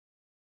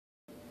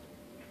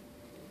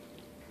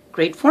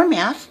Grade 4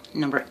 Math,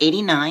 number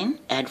 89,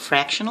 add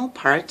fractional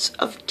parts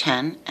of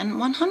 10 and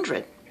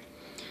 100.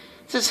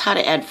 This is how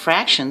to add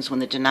fractions when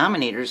the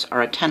denominators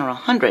are a 10 or a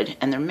 100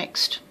 and they're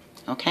mixed.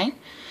 Okay?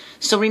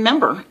 So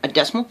remember, a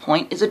decimal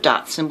point is a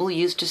dot symbol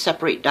used to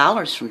separate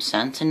dollars from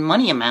cents and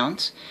money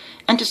amounts,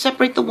 and to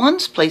separate the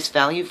ones place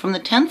value from the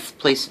tenth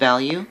place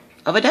value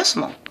of a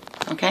decimal.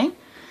 Okay?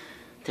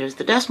 There's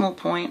the decimal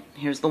point.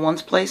 Here's the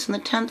ones place and the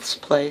tenths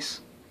place.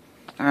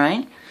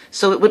 Alright?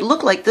 So it would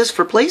look like this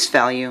for place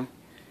value.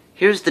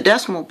 Here's the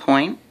decimal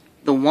point,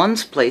 the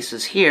ones place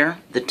is here,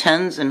 the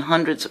tens and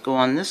hundreds go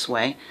on this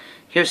way.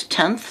 Here's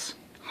tenths,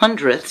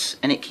 hundredths,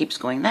 and it keeps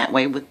going that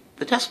way with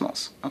the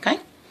decimals, okay?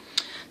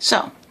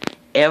 So,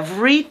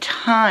 every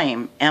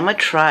time Emma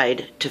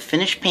tried to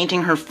finish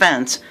painting her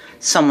fence,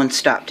 someone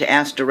stopped to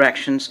ask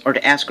directions or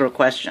to ask her a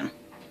question.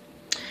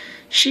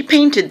 She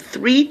painted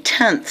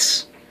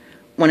 3/10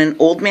 when an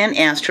old man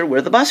asked her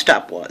where the bus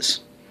stop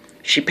was.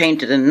 She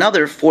painted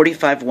another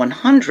 45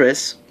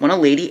 100ths when a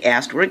lady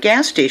asked where a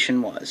gas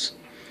station was.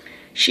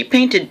 She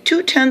painted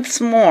 2/10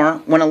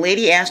 more when a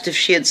lady asked if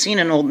she had seen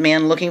an old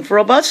man looking for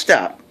a bus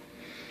stop.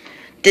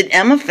 Did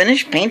Emma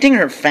finish painting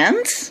her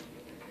fence?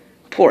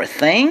 Poor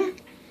thing.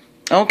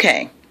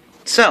 Okay,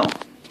 so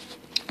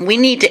we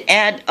need to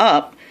add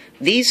up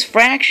these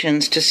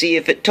fractions to see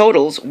if it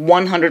totals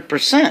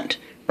 100%,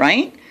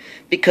 right?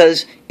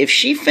 Because if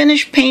she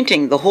finished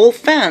painting the whole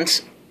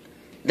fence,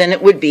 then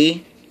it would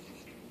be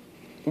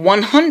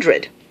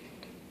 100.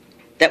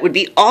 That would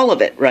be all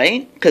of it,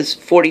 right? Because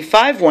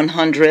 45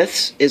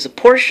 100ths is a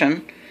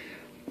portion.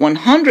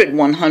 100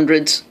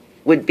 100ths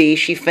would be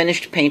she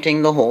finished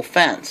painting the whole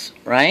fence,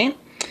 right?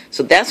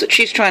 So that's what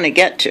she's trying to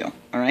get to,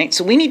 all right?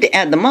 So we need to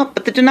add them up,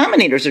 but the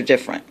denominators are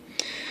different.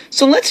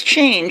 So let's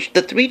change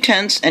the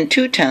 3/10 and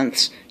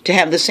 2/10 to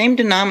have the same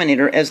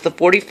denominator as the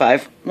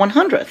 45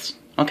 100ths,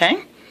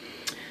 okay?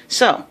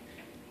 So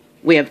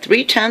we have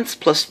 3/10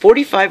 plus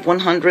 45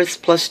 100ths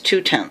plus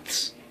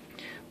 2/10.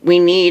 We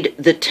need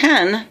the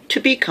 10 to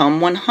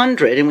become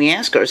 100, and we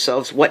ask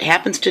ourselves, what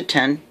happens to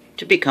 10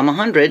 to become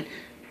 100?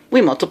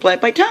 We multiply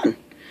it by 10.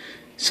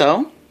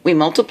 So we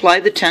multiply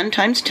the 10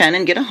 times 10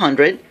 and get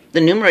 100. The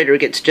numerator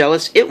gets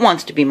jealous. It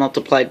wants to be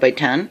multiplied by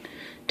 10.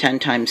 10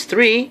 times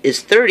 3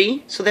 is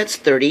 30, so that's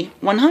 30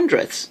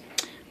 100ths.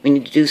 We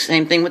need to do the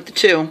same thing with the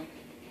 2.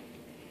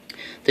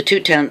 The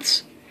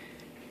 2/10.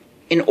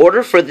 In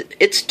order for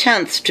its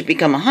tenths to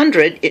become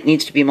 100, it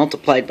needs to be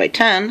multiplied by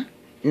 10.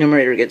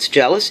 Numerator gets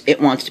jealous, it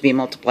wants to be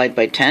multiplied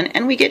by 10,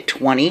 and we get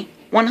 20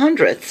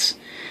 100ths.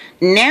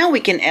 Now we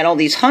can add all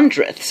these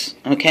hundredths,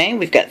 okay?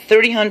 We've got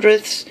 30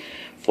 hundredths,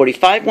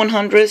 45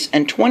 100ths,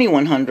 and 20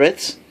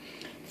 100ths.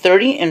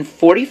 30 and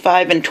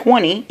 45 and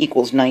 20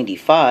 equals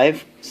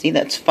 95. See,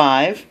 that's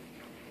 5.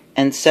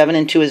 And 7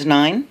 and 2 is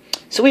 9.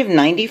 So we have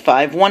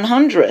 95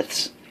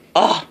 100ths.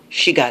 Oh,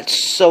 she got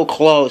so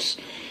close.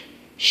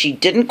 She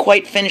didn't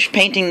quite finish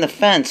painting the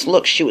fence.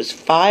 Look, she was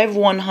 5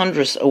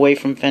 100ths away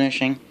from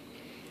finishing.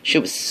 She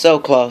was so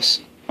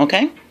close,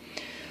 okay?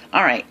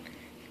 All right,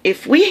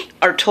 if we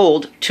are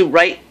told to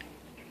write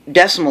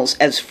decimals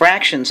as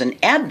fractions and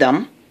add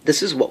them,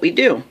 this is what we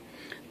do.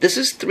 This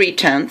is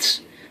 3/10.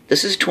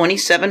 This is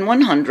 27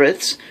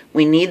 100ths.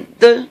 We need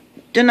the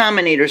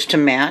denominators to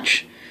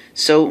match,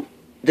 so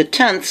the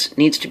tenths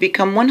needs to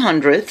become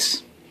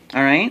 100ths,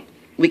 all right?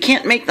 We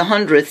can't make the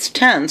hundredths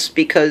tenths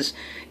because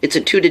it's a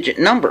two-digit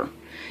number.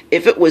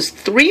 If it was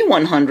 3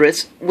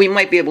 100ths, we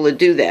might be able to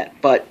do that,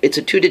 but it's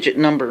a two-digit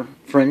number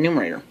for a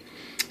numerator.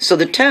 So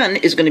the 10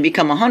 is going to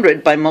become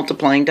 100 by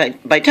multiplying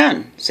by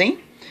 10, see?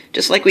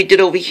 Just like we did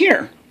over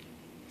here.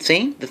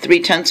 See? The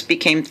 3/10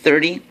 became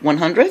 30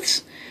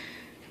 100ths.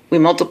 We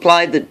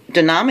multiply the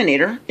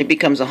denominator, it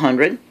becomes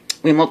 100.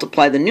 We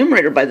multiply the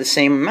numerator by the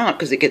same amount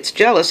because it gets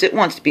jealous. It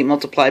wants to be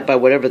multiplied by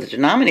whatever the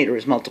denominator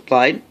is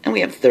multiplied, and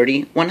we have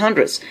 30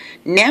 100ths.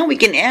 Now we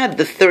can add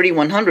the 30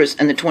 100ths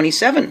and the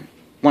 27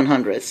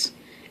 100ths,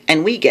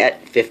 and we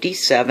get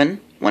 57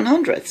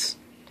 100ths.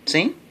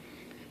 See?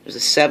 There's a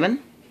 7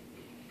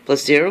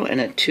 plus 0, and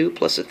a 2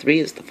 plus a 3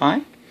 is the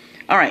 5.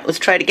 All right, let's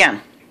try it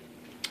again.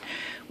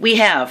 We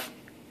have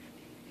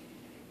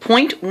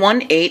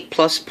 0.18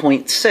 plus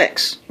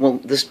 0.6.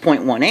 Well, this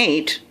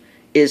 0.18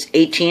 is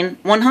 18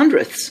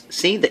 100ths.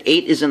 See, the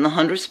 8 is in the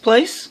hundredths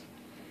place.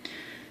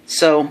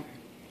 So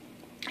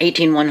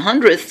 18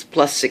 100ths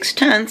plus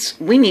 6/10,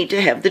 we need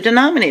to have the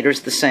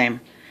denominators the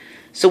same.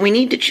 So we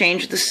need to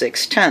change the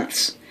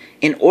 6/10.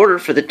 In order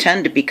for the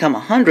 10 to become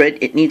 100,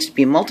 it needs to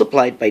be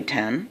multiplied by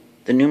 10.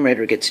 The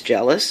numerator gets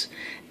jealous,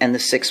 and the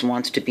 6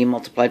 wants to be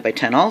multiplied by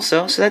 10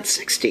 also, so that's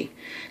 60.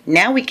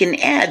 Now we can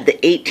add the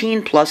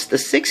 18 plus the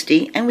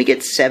 60, and we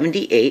get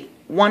 78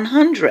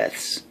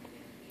 100ths.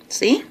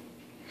 See?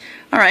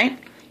 All right,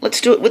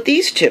 let's do it with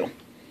these two.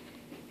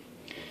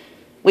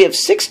 We have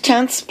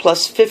 6/10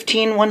 plus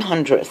 15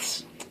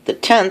 100ths. The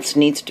tenths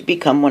needs to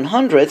become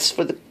 100ths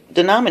for the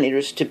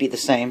denominators to be the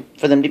same,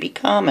 for them to be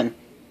common.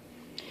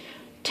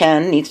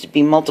 10 needs to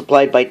be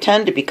multiplied by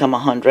 10 to become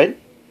 100.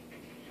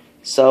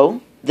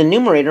 So the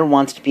numerator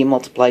wants to be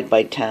multiplied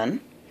by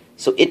 10,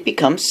 so it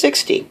becomes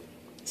 60.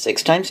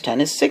 6 times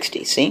 10 is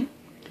 60, see?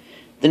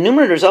 The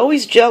numerator is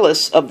always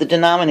jealous of the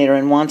denominator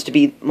and wants to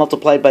be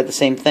multiplied by the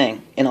same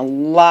thing in a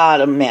lot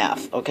of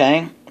math,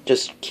 okay?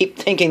 Just keep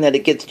thinking that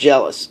it gets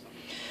jealous.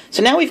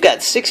 So now we've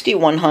got 60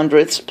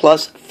 100ths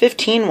plus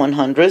 15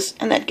 100ths,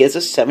 and that gives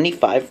us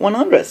 75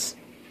 100ths.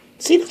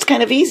 See, that's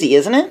kind of easy,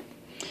 isn't it?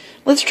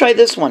 Let's try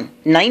this one.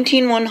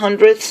 19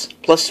 100ths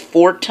plus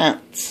 4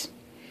 tenths.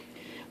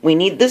 We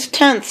need this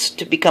tenths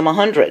to become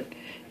 100.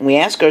 And we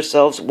ask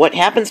ourselves, what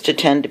happens to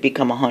 10 to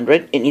become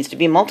 100? It needs to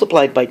be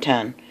multiplied by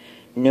 10.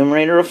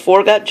 Numerator of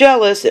 4 got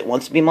jealous. It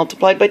wants to be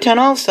multiplied by 10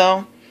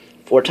 also.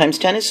 4 times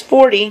 10 is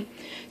 40.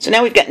 So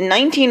now we've got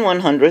 19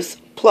 100ths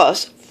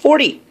plus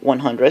 40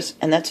 100ths,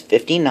 and that's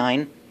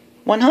 59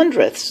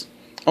 100ths.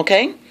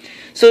 Okay?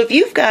 So if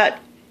you've got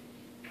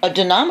a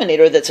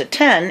denominator that's a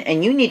 10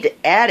 and you need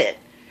to add it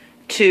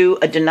to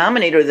a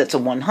denominator that's a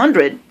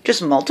 100,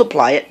 just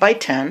multiply it by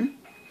 10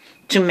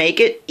 to make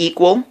it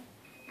equal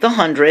the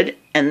 100,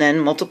 and then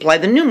multiply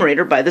the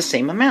numerator by the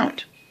same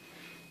amount.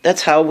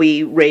 That's how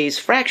we raise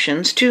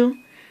fractions to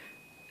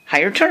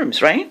higher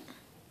terms, right?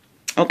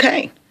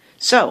 Okay,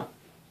 so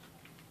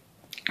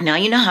now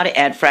you know how to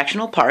add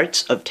fractional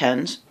parts of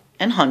tens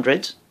and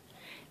hundreds,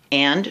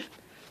 and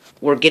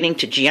we're getting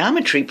to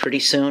geometry pretty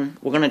soon.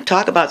 We're going to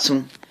talk about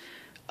some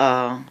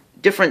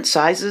different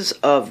sizes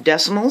of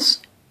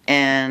decimals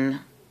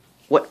and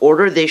what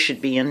order they should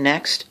be in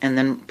next, and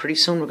then pretty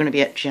soon we're going to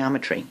be at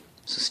geometry.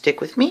 So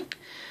stick with me.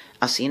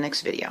 I'll see you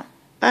next video.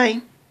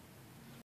 Bye.